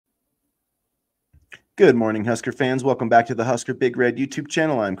Good morning, Husker fans. Welcome back to the Husker Big Red YouTube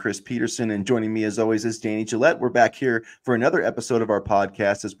channel. I'm Chris Peterson, and joining me as always is Danny Gillette. We're back here for another episode of our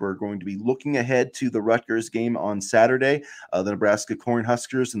podcast as we're going to be looking ahead to the Rutgers game on Saturday. The Nebraska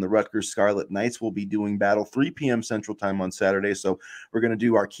Cornhuskers and the Rutgers Scarlet Knights will be doing battle 3 p.m. Central Time on Saturday. So we're going to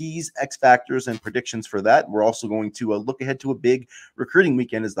do our keys, X factors, and predictions for that. We're also going to look ahead to a big recruiting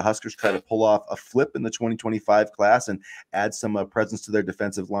weekend as the Huskers try to pull off a flip in the 2025 class and add some presence to their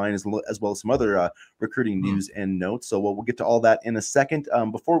defensive line as well as some other recruiting news and notes. So we'll get to all that in a second.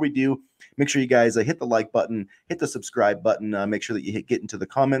 Before we do, make sure you guys hit the like button, hit the subscribe button, make sure that you get into the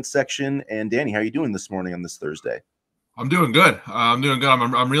comments section. And Danny, how are you doing this morning on this Thursday? I'm doing good. I'm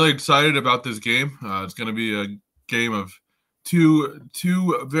I'm really excited about this game. It's going to be a game of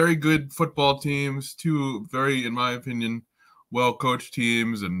two very good football teams, two very, in my opinion, well-coached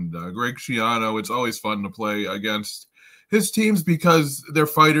teams, and Greg Schiano. It's always fun to play against his teams because they're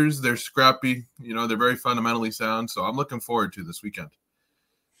fighters, they're scrappy, they're very fundamentally sound. So I'm looking forward to this weekend.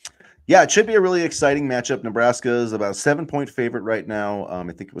 Yeah, it should be a really exciting matchup. Nebraska is about a 7-point favorite right now. I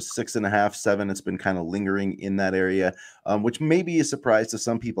think it was 6.5, 7. It's been kind of lingering in that area, which may be a surprise to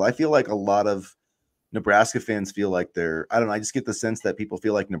some people. I feel like a lot of Nebraska fans feel like I don't know, I just get the sense that people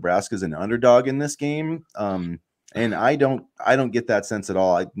feel like Nebraska's an underdog in this game. And I don't get that sense at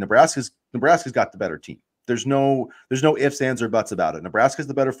all. Nebraska's got the better team. There's no ifs, ands, or buts about it. Nebraska's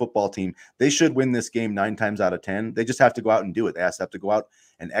the better football team. They should win this game 9 times out of 10. They just have to go out and do it. They have to go out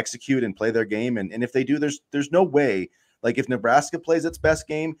and execute and play their game. And if they do, there's no way. Like if Nebraska plays its best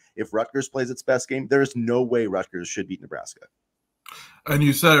game, if Rutgers plays its best game, there is no way Rutgers should beat Nebraska. And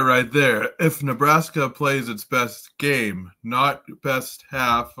you said it right there. If Nebraska plays its best game, not best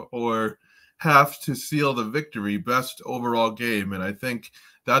half or half to seal the victory, best overall game. And I think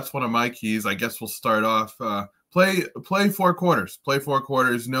that's one of my keys. I guess we'll start off. Play 4 quarters. Play 4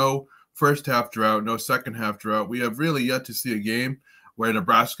 quarters. No first half drought. No second half drought. We have really yet to see a game where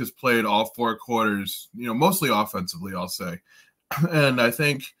Nebraska's played all 4 quarters. Mostly offensively, I'll say. And I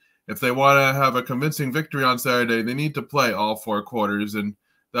think if they want to have a convincing victory on Saturday, they need to play all 4 quarters, and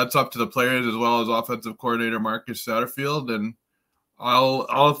that's up to the players as well as offensive coordinator Marcus Satterfield. And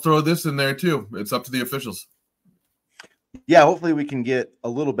I'll throw this in there too. It's up to the officials. Yeah, hopefully we can get a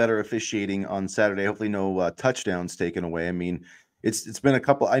little better officiating on Saturday. Hopefully no touchdowns taken away. I mean, it's been a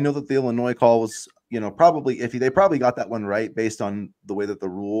couple. I know that the Illinois call was, probably iffy. They probably got that one right based on the way that the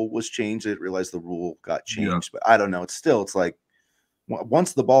rule was changed. I didn't realize the rule got changed, but I don't know. It's like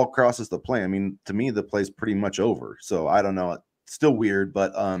once the ball crosses the play, I mean, to me, the play's pretty much over. So I don't know. It's still weird,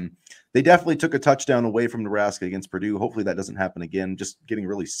 but they definitely took a touchdown away from Nebraska against Purdue. Hopefully that doesn't happen again. Just getting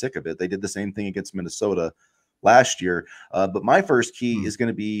really sick of it. They did the same thing against Minnesota last year. But my first key is going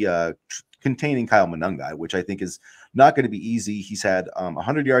to be containing Kyle Monangai, which I think is not going to be easy. He's had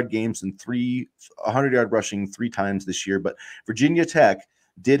 100-yard games and 100-yard rushing 3 times this year, but Virginia Tech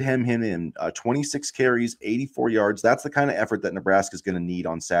did hem him in 26 carries, 84 yards. That's the kind of effort that Nebraska is going to need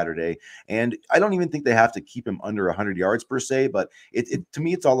on Saturday. And I don't even think they have to keep him under 100 yards per se, but to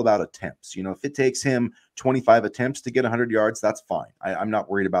me, it's all about attempts. If it takes him 25 attempts to get 100 yards, that's fine. I'm not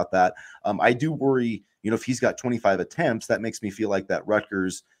worried about that. I do worry, if he's got 25 attempts, that makes me feel like that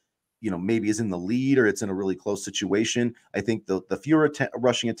Rutgers, maybe is in the lead or it's in a really close situation. I think the fewer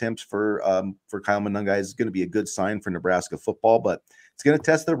rushing attempts for Kyle Monangai is going to be a good sign for Nebraska football, but it's going to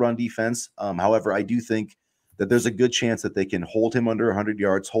test their run defense. However, I do think that there's a good chance that they can hold him under 100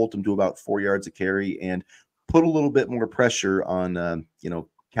 yards, hold him to about 4 yards a carry, and put a little bit more pressure on, Ethan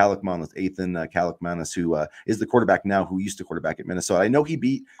Kaliakmanis, who is the quarterback now, who used to quarterback at Minnesota. I know he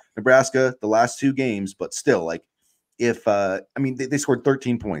beat Nebraska the last 2 games, but still, they scored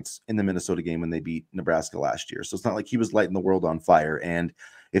 13 points in the Minnesota game when they beat Nebraska last year. So it's not like he was lighting the world on fire. And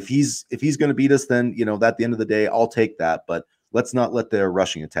if he's going to beat us, then, at the end of the day, I'll take that. But let's not let their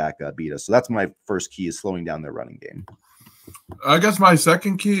rushing attack beat us. So that's my first key, is slowing down their running game. I guess my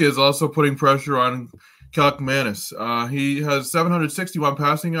second key is also putting pressure on Kaliakmanis. He has 761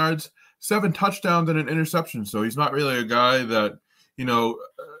 passing yards, 7 touchdowns, and an interception. So he's not really a guy that,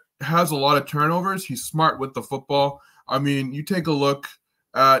 has a lot of turnovers. He's smart with the football. I mean, you take a look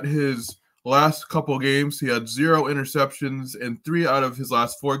at his last couple games. He had 0 interceptions in 3 out of his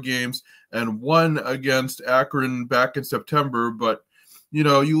last 4 games and 1 against Akron back in September. But, you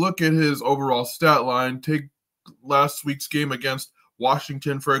look at his overall stat line. Take last week's game against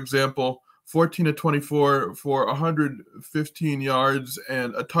Washington, for example, 14-24 for 115 yards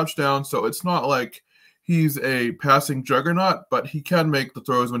and a touchdown. So it's not like he's a passing juggernaut, but he can make the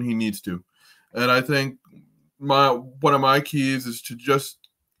throws when he needs to. And I think one of my keys is to just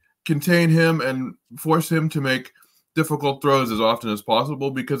contain him and force him to make difficult throws as often as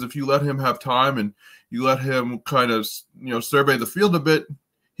possible, because if you let him have time and you let him kind of, survey the field a bit,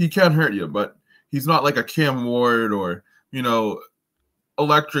 he can hurt you. But he's not like a Cam Ward or,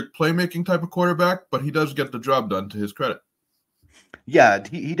 electric playmaking type of quarterback, but he does get the job done, to his credit. Yeah,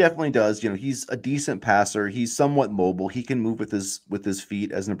 he definitely does. He's a decent passer. He's somewhat mobile. He can move with his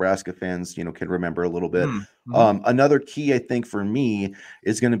feet, as Nebraska fans, can remember a little bit. Mm-hmm. Another key, I think, for me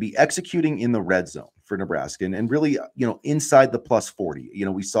is going to be executing in the red zone for Nebraska, and really, inside the plus 40.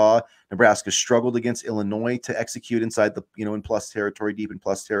 We saw Nebraska struggled against Illinois to execute inside the, in plus territory, deep in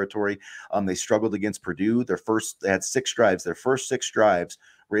plus territory. They struggled against Purdue. They had 6 drives. Their first 6 drives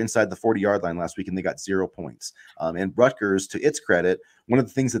were inside the 40-yard line last week, and they got 0 points. And Rutgers, to its credit, one of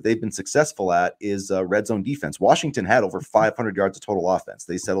the things that they've been successful at is red zone defense. Washington had over 500 yards of total offense.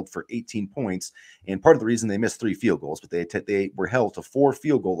 They settled for 18 points, and part of the reason they missed 3 field goals, but they were held to 4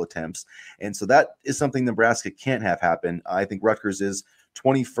 field goal attempts. And so that is something Nebraska can't have happen. I think Rutgers is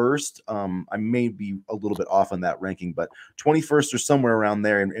 21st. I may be a little bit off on that ranking, but 21st or somewhere around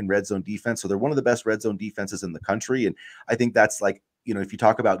there in red zone defense. So they're one of the best red zone defenses in the country. And I think that's like, if you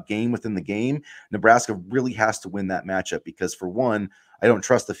talk about game within the game, Nebraska really has to win that matchup, because for one, I don't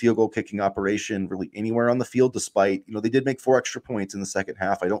trust the field goal kicking operation really anywhere on the field, despite, they did make 4 extra points in the second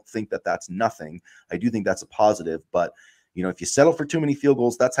half. I don't think that that's nothing. I do think that's a positive, but if you settle for too many field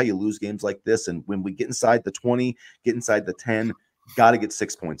goals, that's how you lose games like this. And when we get inside the 20, get inside the 10, got to get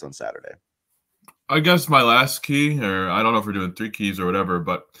 6 points on Saturday. I guess my last key, or I don't know if we're doing 3 keys or whatever,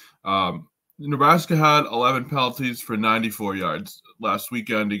 but Nebraska had 11 penalties for 94 yards last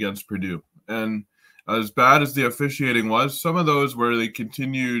weekend against Purdue. And as bad as the officiating was, some of those were the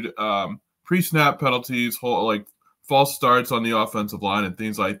continued pre-snap penalties, like false starts on the offensive line and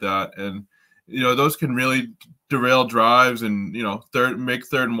things like that. And, those can really derail drives and, make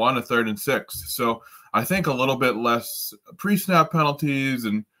 3rd and 1 a 3rd and 6. So I think a little bit less pre-snap penalties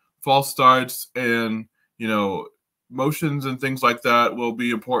and false starts and, motions and things like that will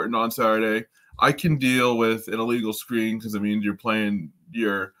be important on Saturday. I can deal with an illegal screen because it means you're playing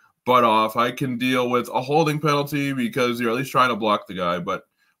your butt off. I can deal with a holding penalty because you're at least trying to block the guy. But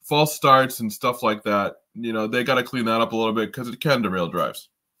false starts and stuff like that, they got to clean that up a little bit because it can derail drives.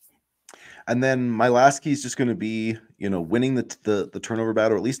 And then my last key is just going to be, winning the turnover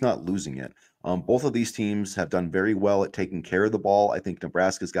battle, or at least not losing it. Both of these teams have done very well at taking care of the ball. I think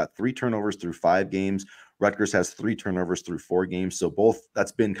Nebraska's got 3 turnovers through 5 games. Rutgers has 3 turnovers through 4 games. So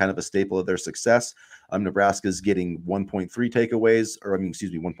that's been kind of a staple of their success. Nebraska's getting 1.3 takeaways,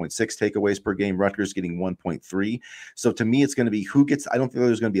 1.6 takeaways per game. Rutgers getting 1.3. So to me, it's going to be I don't think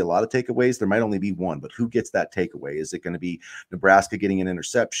there's going to be a lot of takeaways. There might only be one, but who gets that takeaway? Is it going to be Nebraska getting an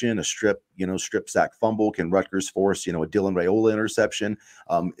interception, a strip sack fumble? Can Rutgers force, a Dylan Raiola interception?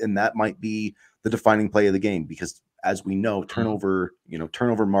 And that might be the defining play of the game, because as we know, turnover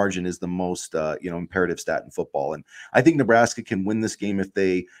margin is the most, imperative stat in football. And I think Nebraska can win this game if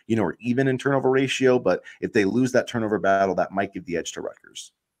they, are even in turnover ratio, but if they lose that turnover battle, that might give the edge to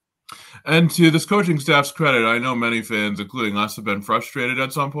Rutgers. And to this coaching staff's credit, I know many fans, including us, have been frustrated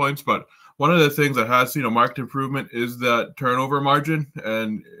at some points, but one of the things that has seen a marked improvement is that turnover margin,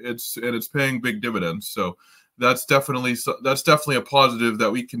 and it's paying big dividends. So that's definitely a positive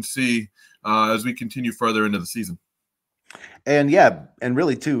that we can see as we continue further into the season. And and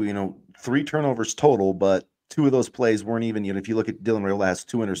really too, 3 turnovers total, but 2 of those plays weren't even, if you look at Dylan Raiola has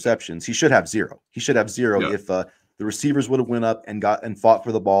 2 interceptions, he should have 0. He should have 0 if the receivers would have went up and fought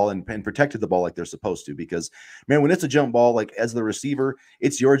for the ball and protected the ball like they're supposed to. Because, man, when it's a jump ball, like as the receiver,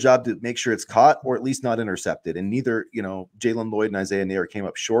 it's your job to make sure it's caught or at least not intercepted. And neither, Jalen Lloyd and Isaiah Nair came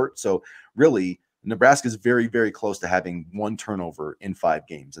up short. So really, Nebraska is very, very close to having 1 turnover in 5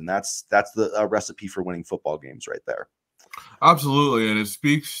 games. And that's the recipe for winning football games right there. Absolutely, and it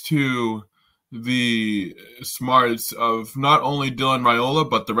speaks to the smarts of not only Dylan Raiola,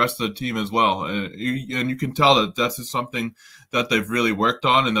 but the rest of the team as well. And you can tell that that's something that they've really worked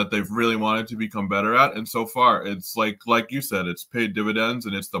on and that they've really wanted to become better at. And so far, it's like you said, it's paid dividends,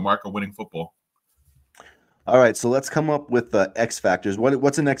 and it's the mark of winning football. All right, so let's come up with X factors.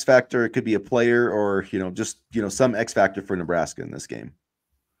 What's an X factor? It could be a player or, some X factor for Nebraska in this game.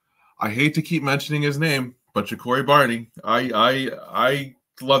 I hate to keep mentioning his name, but Ja'Cory Barney, I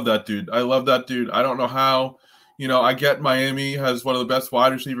love that dude. I love that dude. I don't know how. I get Miami has one of the best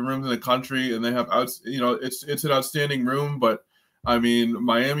wide receiver rooms in the country, and they have it's an outstanding room. But I mean,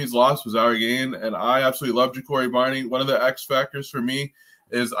 Miami's loss was our gain, and I absolutely love Ja'Cory Barney. One of the X factors for me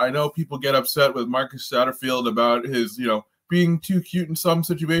is I know people get upset with Marcus Satterfield about his being too cute in some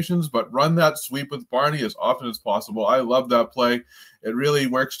situations, but run that sweep with Barney as often as possible. I love that play. It really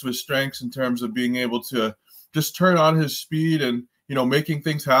works to his strengths in terms of being able to, just turn on his speed and, making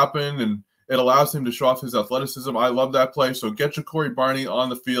things happen, and it allows him to show off his athleticism. I love that play. So get Ja'Cory Barney on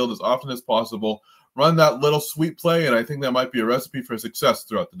the field as often as possible. Run that little sweep play, and I think that might be a recipe for success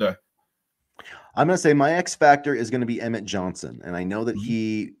throughout the day. I'm going to say my X factor is going to be Emmett Johnson. And I know that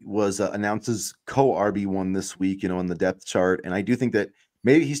he was announced as co-RB1 this week, on the depth chart. And I do think that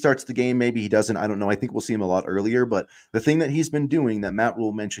maybe he starts the game, maybe he doesn't. I don't know. I think we'll see him a lot earlier. But the thing that he's been doing that Matt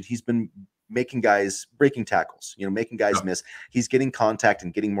Rule mentioned, he's been making guys breaking tackles, making guys miss. He's getting contact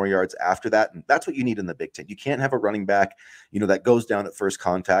and getting more yards after that. And that's what you need in the Big Ten. You can't have a running back, that goes down at first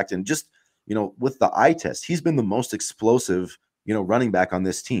contact. And just, with the eye test, he's been the most explosive, running back on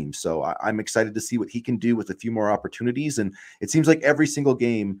this team. So I'm excited to see what he can do with a few more opportunities. And it seems like every single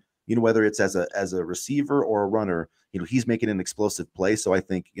game, whether it's as a receiver or a runner, he's making an explosive play. So I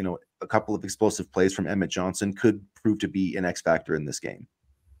think, a couple of explosive plays from Emmett Johnson could prove to be an X factor in this game.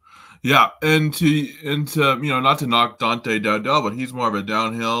 Yeah, and to not to knock Dante Dowdell, but he's more of a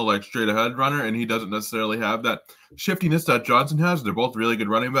downhill, like straight ahead runner, and he doesn't necessarily have that shiftiness that Johnson has. They're both really good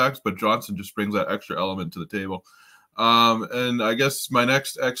running backs, but Johnson just brings that extra element to the table. And I guess my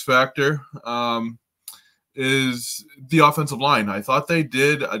next X factor is the offensive line. I thought they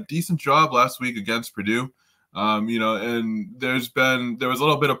did a decent job last week against Purdue. And there was a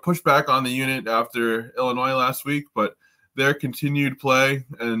little bit of pushback on the unit after Illinois last week, but their continued play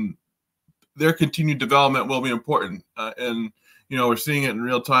and their continued development will be important. And we're seeing it in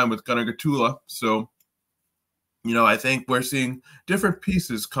real time with Gunnar Gatula. So, I think we're seeing different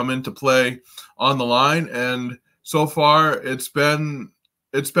pieces come into play on the line. And so far it's been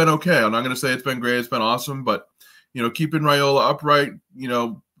okay. I'm not going to say it's been great. It's been awesome, but, keeping Raiola upright,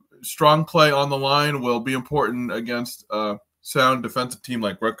 strong play on the line will be important against a sound defensive team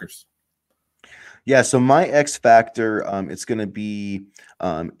like Rutgers. Yeah, so my X factor, it's going to be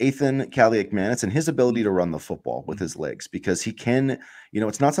Ethan Kaliak-Manis and his ability to run the football with his legs, because he can,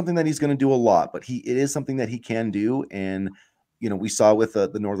 it's not something that he's going to do a lot, but it is something that he can do. And, we saw with the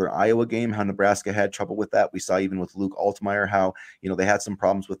Northern Iowa game how Nebraska had trouble with that. We saw even with Luke Altmaier how, they had some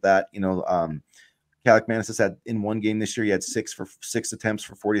problems with that. Kaliak-Manis has had in one game this year, he had six attempts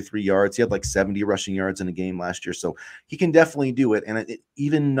for 43 yards. He had like 70 rushing yards in a game last year. So he can definitely do it. And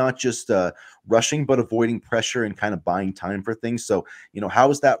even not just rushing, but avoiding pressure and kind of buying time for things. So, how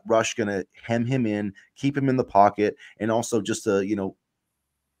is that rush going to hem him in, keep him in the pocket, and also just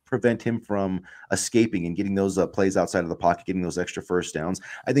prevent him from escaping and getting those plays outside of the pocket, getting those extra first downs.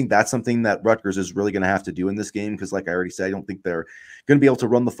 I think that's something that Rutgers is really going to have to do in this game, because like I already said, I don't think they're going to be able to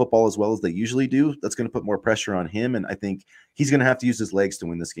run the football as well as they usually do. That's going to put more pressure on him, and I think he's going to have to use his legs to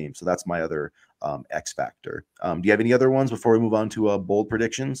win this game. So that's my other X factor. Do you have any other ones before we move on to bold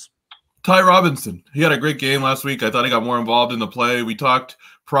predictions? Ty Robinson, he had a great game last week. I thought he got more involved in the play. We talked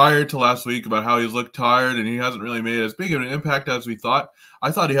prior to last week about how he's looked tired and he hasn't really made as big of an impact as we thought.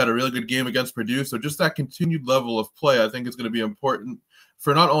 I thought he had a really good game against Purdue. So just that continued level of play, I think, is going to be important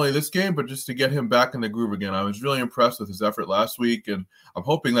for not only this game, but just to get him back in the groove again. I was really impressed with his effort last week, and I'm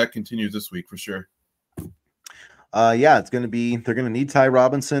hoping that continues this week for sure. Yeah, they're going to need Ty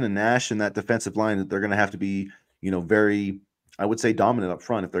Robinson and Nash in that defensive line. That they're going to have to be, very, I would say, dominant up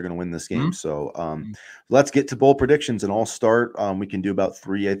front if they're going to win this game. So let's get to bowl predictions, and I'll start. We can do about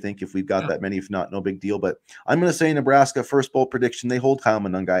 3, I think, if we've got that many. If not, no big deal. But I'm going to say Nebraska first bowl prediction. They hold Kyle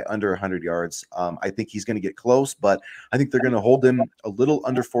Monangai under 100 yards. I think he's going to get close, but I think they're going to hold him a little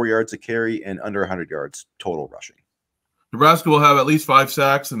under 4 yards a carry and under 100 yards total rushing. Nebraska will have at least 5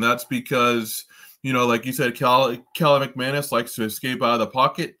 sacks, and that's because, like you said, Kaliak-Manis likes to escape out of the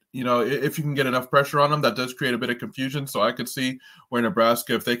pocket. If you can get enough pressure on him, that does create a bit of confusion. So I could see where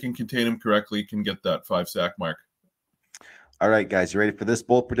Nebraska, if they can contain him correctly, can get that 5 sack mark. All right, guys, you ready for this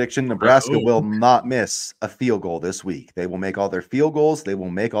bold prediction? Nebraska will not miss a field goal this week. They will make all their field goals. They will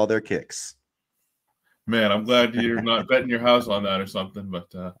make all their kicks. Man, I'm glad you're not betting your house on that or something.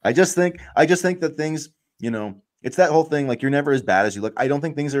 But I just think that things, it's that whole thing, like, you're never as bad as you look. I don't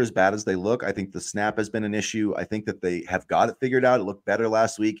think things are as bad as they look. I think the snap has been an issue. I think that they have got it figured out. It looked better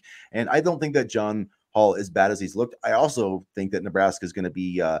last week. And I don't think that John Hall is bad as he's looked. I also think that Nebraska is going to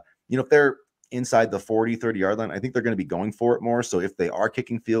be, if they're inside the 40, 30-yard line, I think they're going to be going for it more. So if they are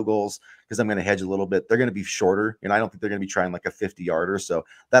kicking field goals, because I'm going to hedge a little bit, they're going to be shorter. And I don't think they're going to be trying like a 50-yarder. So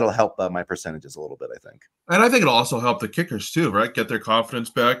that'll help my percentages a little bit, I think. And I think it'll also help the kickers too, right? Get their confidence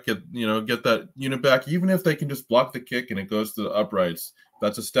back, get that unit back, even if they can just block the kick and it goes to the uprights.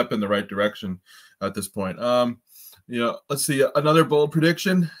 That's a step in the right direction at this point. Let's see. Another bold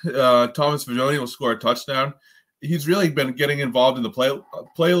prediction. Thomas Vajoni will score a touchdown. He's really been getting involved in the play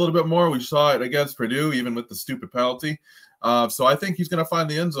a little bit more. We saw it against Purdue, even with the stupid penalty. So I think he's going to find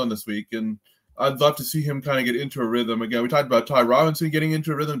the end zone this week. And I'd love to see him kind of get into a rhythm again. We talked about Ty Robinson getting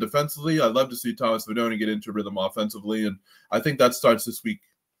into a rhythm defensively. I'd love to see Thomas Vadoni get into a rhythm offensively, and I think that starts this week.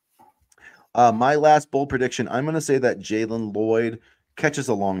 My last bold prediction, I'm going to say that Jalen Lloyd catches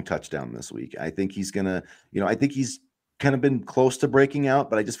a long touchdown this week. I think he's going to, I think he's kind of been close to breaking out,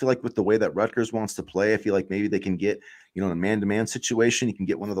 but I just feel like with the way that Rutgers wants to play, I feel like maybe they can get, in a man-to-man situation, you can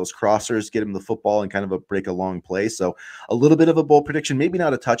get one of those crossers, get him the football and kind of break a long play. So a little bit of a bold prediction, maybe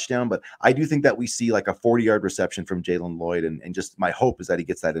not a touchdown, but I do think that we see like a 40-yard reception from Jalen Lloyd. And just my hope is that he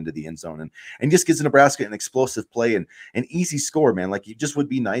gets that into the end zone and just gives Nebraska an explosive play and an easy score, man. Like it just would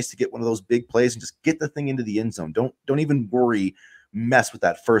be nice to get one of those big plays and just get the thing into the end zone. Don't even mess with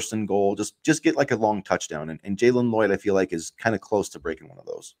that 1st and goal. Just get like a long touchdown. And Jalen Lloyd, I feel like, is kind of close to breaking one of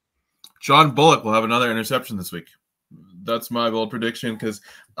those. John Bullock will have another interception this week. That's my bold prediction because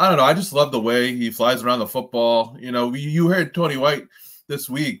I don't know. I just love the way he flies around the football. You heard Tony White this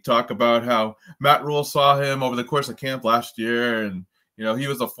week talk about how Matt Rule saw him over the course of camp last year, and he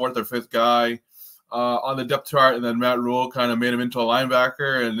was the 4th or 5th guy on the depth chart, and then Matt Rule kind of made him into a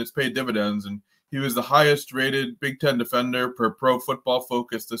linebacker, and it's paid dividends. And he was the highest rated Big Ten defender per Pro Football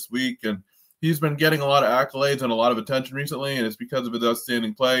Focus this week, and he's been getting a lot of accolades and a lot of attention recently, and it's because of his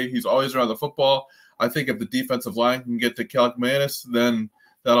outstanding play. He's always around the football. I think if the defensive line can get to Kelk Manis, then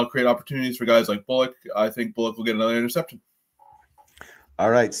that'll create opportunities for guys like Bullock. I think Bullock will get another interception. All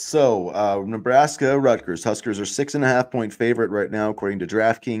right, so Nebraska, Rutgers. Huskers are 6.5-point favorite right now, according to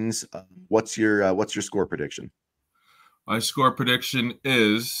DraftKings. What's your score prediction? My score prediction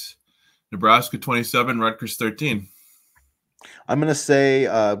is Nebraska 27, Rutgers 13. I'm going to say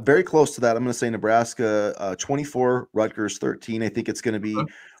very close to that. I'm going to say Nebraska 24, Rutgers 13. I think it's going to be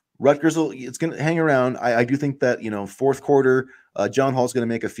Rutgers. It's going to hang around. I do think that, 4th quarter, John Hall's going to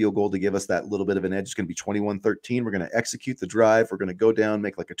make a field goal to give us that little bit of an edge. It's going to be 21-13. We're going to execute the drive. We're going to go down,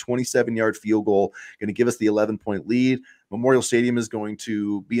 make like a 27-yard field goal, going to give us the 11-point lead. Memorial Stadium is going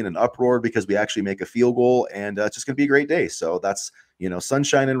to be in an uproar because we actually make a field goal, and it's just going to be a great day. So that's,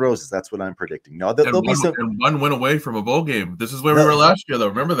 sunshine and roses. That's what I'm predicting. Now, there'll be some. And one win away from a bowl game. This is where we were last year, though.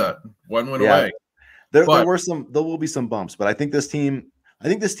 Remember that? One win away. There will be some bumps, but I think this team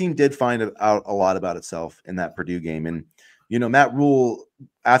did find out a lot about itself in that Purdue game. And, Matt Rule,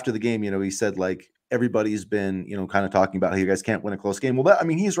 after the game, he said, like, everybody's been, kind of talking about how you guys can't win a close game. Well,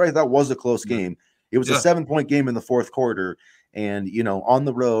 he's right. That was a close game. It was a 7-point game in the 4th quarter and, on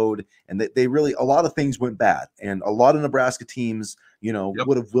the road. And they really, a lot of things went bad. And a lot of Nebraska teams,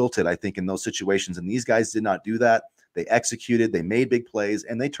 would have wilted, I think, in those situations. And these guys did not do that. They executed, they made big plays,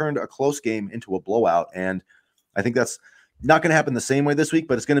 and they turned a close game into a blowout. And I think that's not going to happen the same way this week,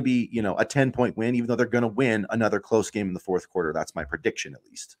 but it's going to be, a 10-point win, even though they're going to win another close game in the 4th quarter. That's my prediction, at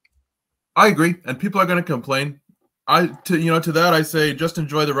least. I agree. And people are going to complain. To that, I say, just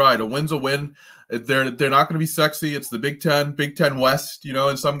enjoy the ride. A win's a win. They're not going to be sexy. It's the Big Ten West,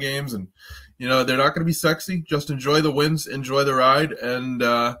 in some games. And, they're not going to be sexy. Just enjoy the wins, enjoy the ride. And,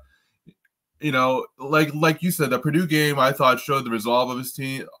 like you said, the Purdue game, I thought showed the resolve of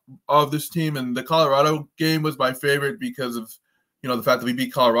this team. And the Colorado game was my favorite because of, the fact that we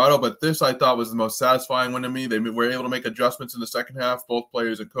beat Colorado. But this, I thought, was the most satisfying one to me. They were able to make adjustments in the second half, both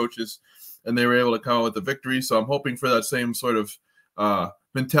players and coaches, and they were able to come out with the victory. So I'm hoping for that same sort of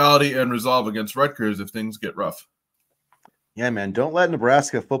mentality and resolve against Rutgers if things get rough. Yeah, man, don't let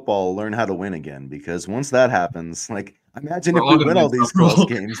Nebraska football learn how to win again, because once that happens, like, imagine if we win all these close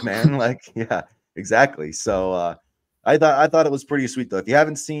games, man. Like, yeah, exactly. So I thought it was pretty sweet, though. If you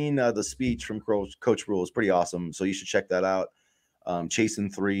haven't seen the speech from Coach Rule, it's pretty awesome. So you should check that out. Chasing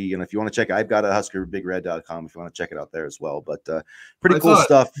 3. And if you want to check, I've got a HuskerBigRed.com if you want to check it out there as well. But pretty cool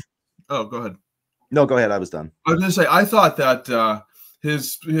stuff. Oh, go ahead. No, go ahead. I was done. I was going to say, I thought that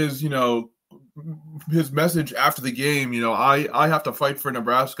his message after the game, I have to fight for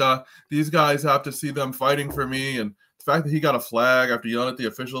Nebraska. These guys have to see them fighting for me. And the fact that he got a flag after yelling at the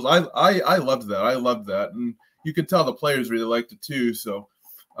officials, I loved that. I loved that. And you could tell the players really liked it too. So,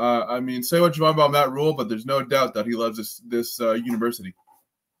 say what you want about Matt Rule, but there's no doubt that he loves this university.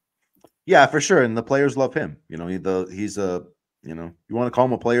 Yeah, for sure. And the players love him. He's a, you want to call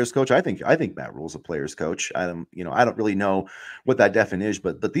him a player's coach. I think Matt Rule's a player's coach. I don't really know what that definition is,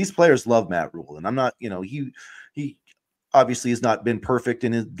 but these players love Matt Rule. And I'm not, he obviously has not been perfect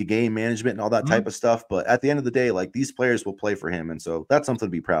in his game management and all that type of stuff. But at the end of the day, like, these players will play for him. And so that's something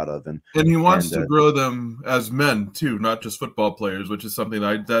to be proud of. And he wants to grow them as men too, not just football players, which is something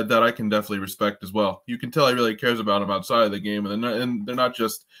that I can definitely respect as well. You can tell he really cares about them outside of the game, and they're not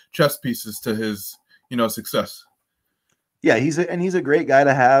just chess pieces to his, success. Yeah, he's a great guy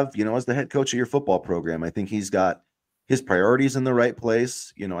to have, as the head coach of your football program. I think he's got his priorities in the right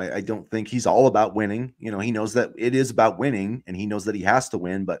place. I don't think he's all about winning. He knows that it is about winning, and he knows that he has to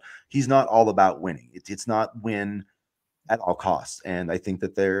win, but he's not all about winning. It's not win at all costs. And I think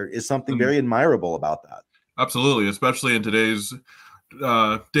that there is something very admirable about that. Absolutely, especially in today's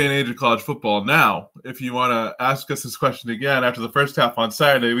day and age of college football. Now, if you want to ask us this question again after the first half on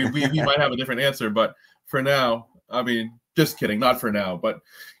Saturday, we might have a different answer. But for now, I mean, just kidding, not for now. But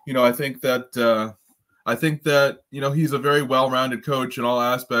I think that he's a very well-rounded coach in all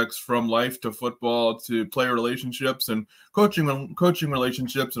aspects, from life to football to player relationships and coaching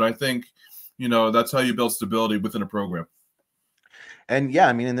relationships. And I think that's how you build stability within a program. And yeah,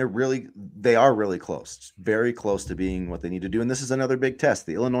 I mean, and they are really close, very close to being what they need to do. And this is another big test.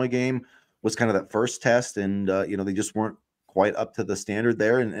 The Illinois game was kind of that first test, and they just weren't quite up to the standard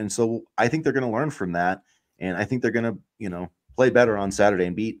there. And so I think they're going to learn from that, and I think they're going to play better on Saturday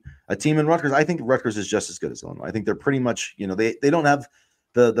and beat a team in Rutgers. I think Rutgers is just as good as Illinois. I think they're pretty much they don't have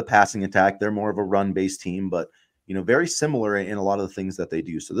the passing attack. They're more of a run based team, but very similar in a lot of the things that they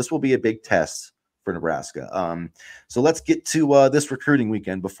do. So this will be a big test for Nebraska. So let's get to this recruiting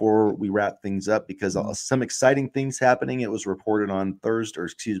weekend before we wrap things up, because some exciting things happening. It was reported on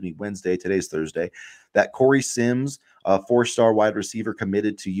Wednesday. Today's Thursday, that Corey Sims, a 4-star wide receiver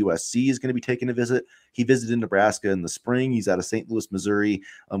committed to USC, is going to be taking a visit. He visited Nebraska in the spring. He's out of St. Louis, Missouri.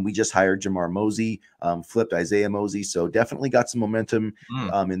 We just hired Jamar Mosey, flipped Isaiah Mosey. So definitely got some momentum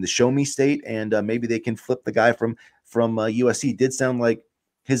in the Show Me State, and maybe they can flip the guy from USC. Did sound like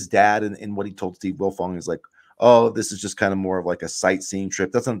his dad and what he told Steve Wilfong is like, oh, this is just kind of more of like a sightseeing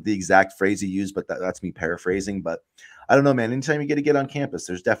trip. That's not the exact phrase he used, but that's me paraphrasing. But I don't know, man. Anytime you get on campus,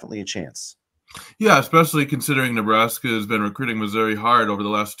 there's definitely a chance. Yeah, especially considering Nebraska has been recruiting Missouri hard over the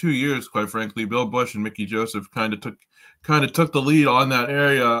last 2 years. Quite frankly, Bill Bush and Mickey Joseph kind of took the lead on that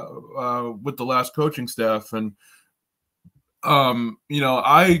area with the last coaching staff. And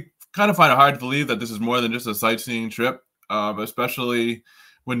I kind of find it hard to believe that this is more than just a sightseeing trip, especially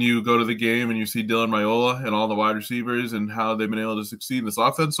when you go to the game and you see Dylan Raiola and all the wide receivers and how they've been able to succeed in this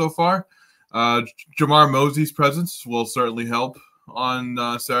offense so far. Jamar Mosey's presence will certainly help on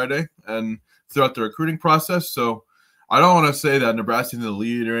Saturday and throughout the recruiting process. So I don't want to say that Nebraska's in the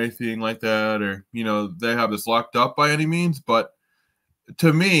lead or anything like that, or, they have this locked up by any means. But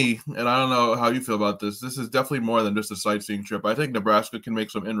to me, and I don't know how you feel about this is definitely more than just a sightseeing trip. I think Nebraska can make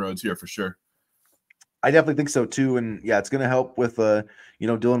some inroads here for sure. I definitely think so too, and yeah, it's going to help with Dylan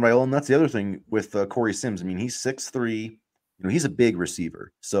Raiola, and that's the other thing with Corey Sims. I mean, he's 6'3", he's a big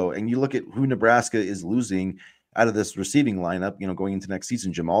receiver. So, and you look at who Nebraska is losing out of this receiving lineup, going into next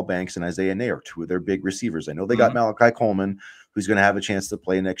season. Jamal Banks and Isaiah Ney are two of their big receivers. I know they got Malachi Coleman, who's going to have a chance to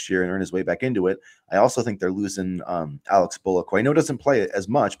play next year and earn his way back into it. I also think they're losing Alex Bullock, who I know doesn't play as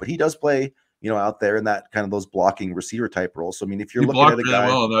much, but he does play out there in that kind of those blocking receiver type roles. So, I mean, if you're looking at a guy,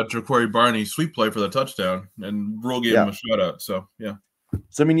 well, that Jaquari Barney sweep play for the touchdown, and Rule gave him a shutout. So, yeah.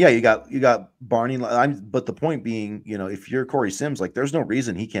 So, I mean, yeah, you got Barney. But the point being, if you're Corey Sims, like, there's no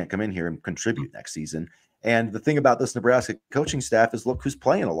reason he can't come in here and contribute next season. And the thing about this Nebraska coaching staff is, look who's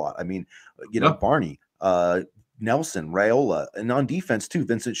playing a lot. I mean, Barney, Nelson, Raiola, and on defense too,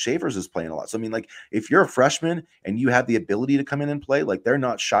 Vincent Shavers is playing a lot. So, I mean, like, if you're a freshman and you have the ability to come in and play, like, they're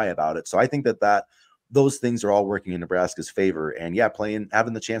not shy about it. So I think that those things are all working in Nebraska's favor. And yeah,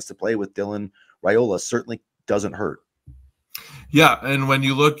 having the chance to play with Dylan Raiola certainly doesn't hurt. Yeah, and when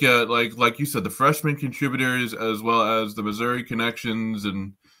you look at, like you said, the freshman contributors as well as the Missouri connections,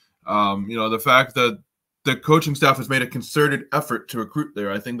 and the fact that the coaching staff has made a concerted effort to recruit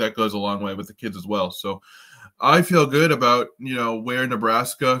there, I think that goes a long way with the kids as well. So I feel good about, where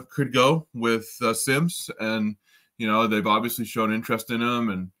Nebraska could go with Sims, and, they've obviously shown interest in him,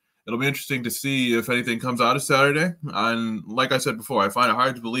 and it'll be interesting to see if anything comes out of Saturday. And like I said before, I find it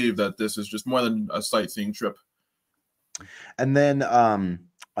hard to believe that this is just more than a sightseeing trip. And then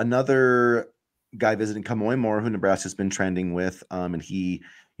another guy visiting Kamoy Moore, who Nebraska's been trending with, and he,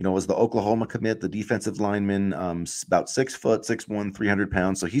 was the Oklahoma commit, the defensive lineman, about 6 foot, 6'1", 300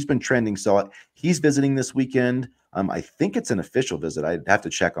 pounds. So he's been trending. So he's visiting this weekend. I think it's an official visit. I'd have to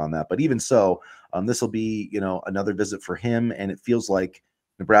check on that. But even so, this will be, another visit for him. And it feels like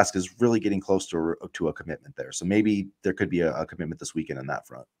Nebraska is really getting close to a commitment there. So maybe there could be a commitment this weekend on that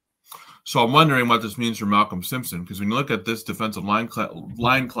front. So I'm wondering what this means for Malcolm Simpson, because when you look at this defensive line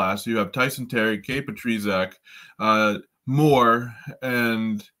class, you have Tyson Terry, Kay Petrizak, Moore,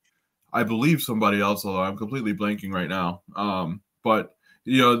 and I believe somebody else, although I'm completely blanking right now. But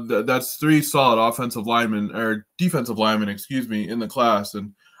that's 3 solid defensive linemen, in the class.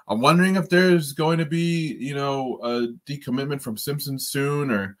 And I'm wondering if there's going to be, a decommitment from Simpson soon,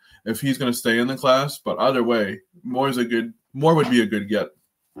 or if he's going to stay in the class. But either way, Moore would be a good get.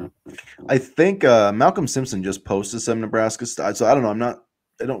 I think Malcolm Simpson just posted some Nebraska stuff, so I don't know.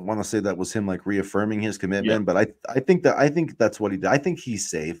 I don't want to say that was him like reaffirming his commitment, but I think that's what he did. I think he's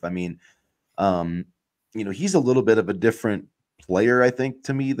safe. I mean, he's a little bit of a different player, I think,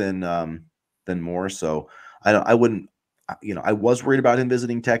 to me than Moore. So I wouldn't. I was worried about him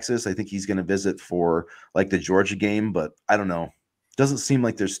visiting Texas. I think he's going to visit for like the Georgia game, but I don't know. Doesn't seem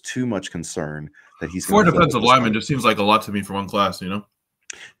like there's too much concern that he's Four going to defensive linemen just seems like a lot to me for one class,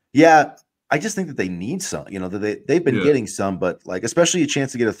 Yeah, I just think that they need some, that they've been getting some, but like especially a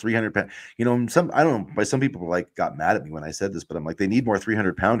chance to get a 300 pound, I don't know, by some people like got mad at me when I said this, but I'm like, they need more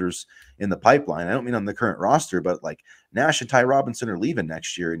 300-pounders in the pipeline. I don't mean on the current roster, but like Nash and Ty Robinson are leaving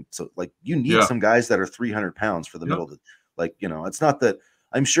next year. And so like you need some guys that are 300 pounds for the middle of the, like, it's not that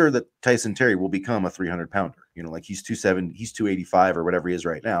I'm sure that Tyson Terry will become a 300-pounder, like he's 270, he's 285 or whatever he is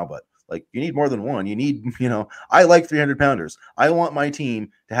right now, but like you need more than one. You need, I like 300-pounders. I want my team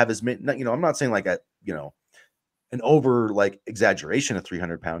to have as many, I'm not saying like an over like exaggeration of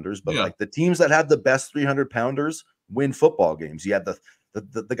 300-pounders, but like the teams that have the best 300-pounders win football games. You have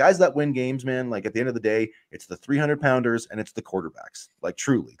the guys that win games, man. Like at the end of the day, it's the 300-pounders and it's the quarterbacks. Like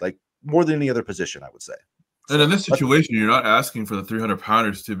truly, like more than any other position, I would say. And in this situation, you're not asking for the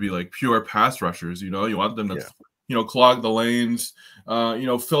 300-pounders to be like pure pass rushers. You want them to, clog the lanes,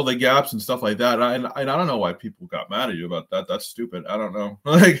 fill the gaps and stuff like that. And I don't know why people got mad at you about that. That's stupid. I don't know.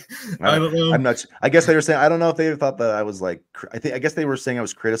 Like, I don't know. I'm not. I guess they were saying. I don't know if they thought that I was like. I guess they were saying I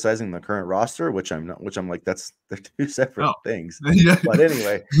was criticizing the current roster, which I'm not. Which I'm like, they're two separate things. But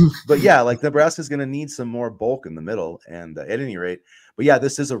anyway, like Nebraska's going to need some more bulk in the middle, and at any rate. But yeah,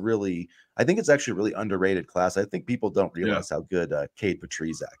 this is I think it's actually a really underrated class. I think people don't realize how good Cade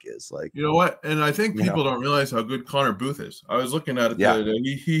Petrizak is. Like, you know what? And I think people don't realize how good Connor Booth is. I was looking at it the other day.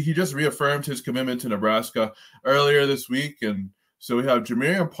 He just reaffirmed his commitment to Nebraska earlier this week. And so we have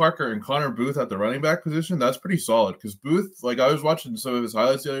Jamarian Parker and Connor Booth at the running back position. That's pretty solid because Booth, like I was watching some of his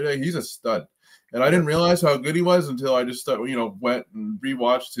highlights the other day, he's a stud. And I didn't realize how good he was until I just went and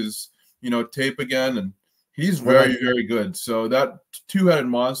rewatched his, tape again. And he's very, very good. So that two-headed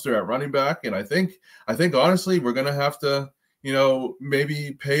monster at running back, and I think honestly we're gonna have to,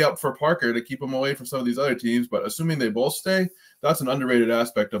 maybe pay up for Parker to keep him away from some of these other teams. But assuming they both stay, that's an underrated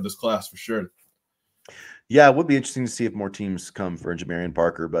aspect of this class for sure. Yeah, it would be interesting to see if more teams come for Jamarian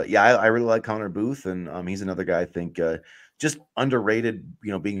Parker. But yeah, I really like Connor Booth, and he's another guy I think just underrated,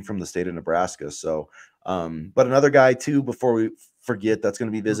 being from the state of Nebraska. So, but another guy too, before we forget, that's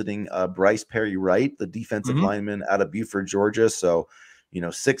going to be visiting Bryce Perry Wright, the defensive lineman out of Buford, Georgia. So,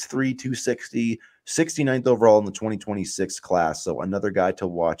 6'3", 260, 69th overall in the 2026 class. So another guy to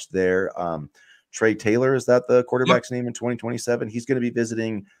watch there. Trey Taylor, is that the quarterback's name in 2027? He's going to be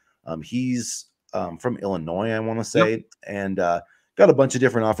visiting. He's from Illinois, I want to say, and got a bunch of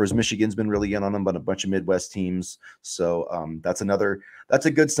different offers. Michigan's been really in on him, but a bunch of Midwest teams. So that's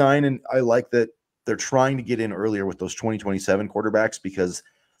a good sign. And I like that they're trying to get in earlier with those 2027 quarterbacks because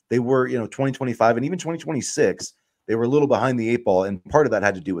they were, 2025 and even 2026, they were a little behind the eight ball. And part of that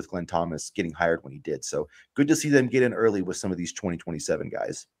had to do with Glenn Thomas getting hired when he did. So good to see them get in early with some of these 2027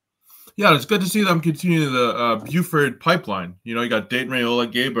 guys. Yeah, it's good to see them continue the Buford pipeline. You got Dayton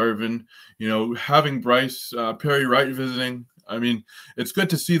Raiola, Gabe Irvin, having Bryce Perry Wright visiting. I mean, it's good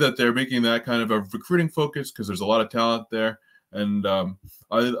to see that they're making that kind of a recruiting focus because there's a lot of talent there. And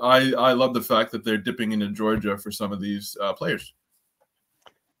I love the fact that they're dipping into Georgia for some of these players.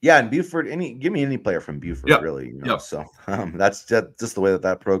 Yeah, and Buford, give me any player from Buford, really. So that's just the way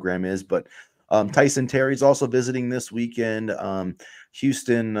that program is. But Tyson Terry's also visiting this weekend.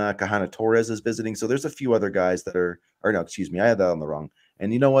 Houston Kahana Torres is visiting. So there's a few other guys that are, or no, excuse me, I had that on the wrong.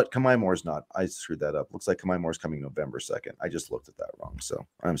 And you know what? Kamai Moore's not. I screwed that up. Looks like Kamai Moore's coming November 2nd. I just looked at that wrong. So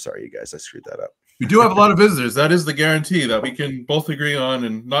I'm sorry, you guys. I screwed that up. We do have a lot of visitors. That is the guarantee that we can both agree on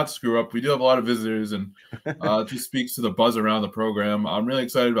and not screw up. We do have a lot of visitors, and it just speaks to the buzz around the program. I'm really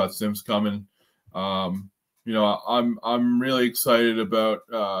excited about Sims coming. I'm really excited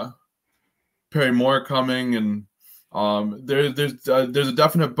about Perry Moore coming, and there's a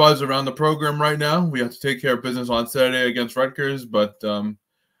definite buzz around the program right now. We have to take care of business on Saturday against Rutgers, but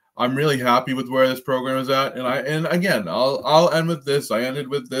I'm really happy with where this program is at. And again, I'll end with this. I ended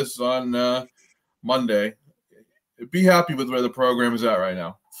with this on Monday. Be happy with where the program is at right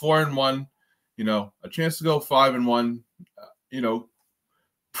now. 4-1, a chance to go 5-1.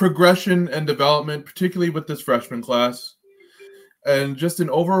 Progression and development, particularly with this freshman class. and just an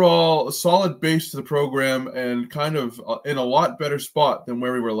overall solid base to the program, and kind of in a lot better spot than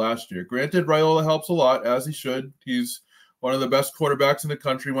where we were last year. Granted, Raiola helps a lot, as he should. He's one of the best quarterbacks in the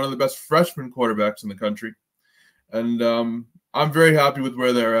country, one of the best freshman quarterbacks in the country. And I'm very happy with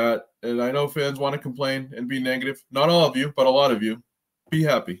where they're at. And I know fans want to complain and be negative. Not all of you, but a lot of you. Be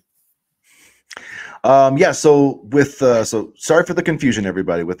happy. Yeah, so with so sorry for the confusion,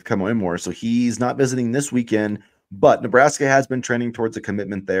 everybody, with Kamoy Moore. So he's not visiting this weekend, but Nebraska has been trending towards a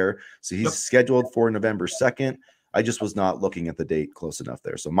commitment there. So he's scheduled for November 2nd. I just was not looking at the date close enough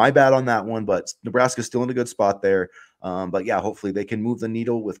there. So my bad on that one, but Nebraska's still in a good spot there. But yeah, hopefully they can move the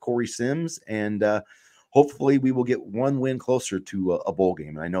needle with Corey Sims, and hopefully we will get one win closer to a bowl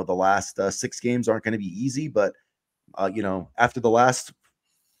game. And I know the last 6 games aren't going to be easy, but you know, after the last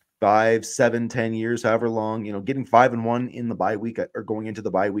 5, 7, 10 years, however long, you know, getting 5-1 in the bye week or going into the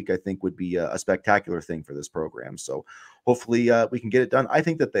bye week, I think would be a spectacular thing for this program. So hopefully we can get it done. I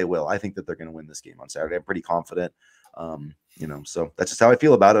think that they will. I think that they're going to win this game on Saturday. I'm pretty confident. You know, so that's just how I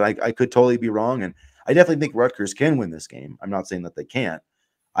feel about it. I could totally be wrong. And I definitely think Rutgers can win this game. I'm not saying that they can't.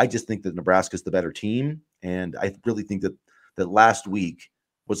 I just think that Nebraska is the better team. And I really think that last week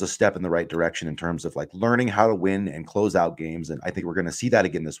was a step in the right direction in terms of like learning how to win and close out games. And I think we're going to see that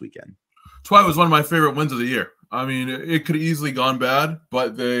again this weekend. That's why it was one of my favorite wins of the year. I mean, it could have easily gone bad,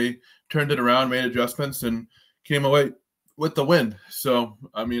 but they turned it around, made adjustments, and came away with the win. So,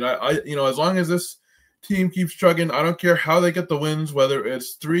 I mean, I you know, as long as this team keeps chugging, I don't care how they get the wins, whether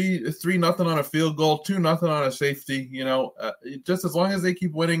it's 3-0 on a field goal, 2-0 on a safety, you know, just as long as they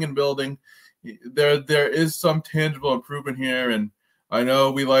keep winning and building, there is some tangible improvement here. And I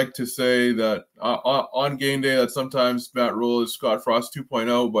know we like to say that on game day that sometimes Matt Rule is Scott Frost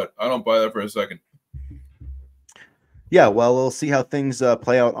 2.0, but I don't buy that for a second. Yeah, well, we'll see how things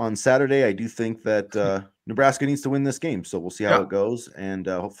play out on Saturday. I do think that Nebraska needs to win this game, so we'll see how it goes, and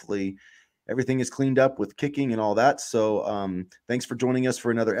hopefully everything is cleaned up with kicking and all that. So thanks for joining us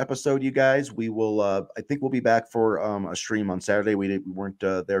for another episode, you guys. We will, I think we'll be back for a stream on Saturday. We weren't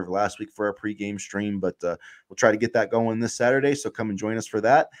there last week for our pregame stream, but we'll try to get that going this Saturday. So come and join us for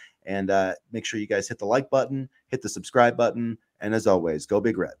that. And make sure you guys hit the like button, hit the subscribe button. And as always, go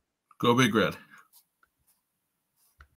Big Red. Go Big Red.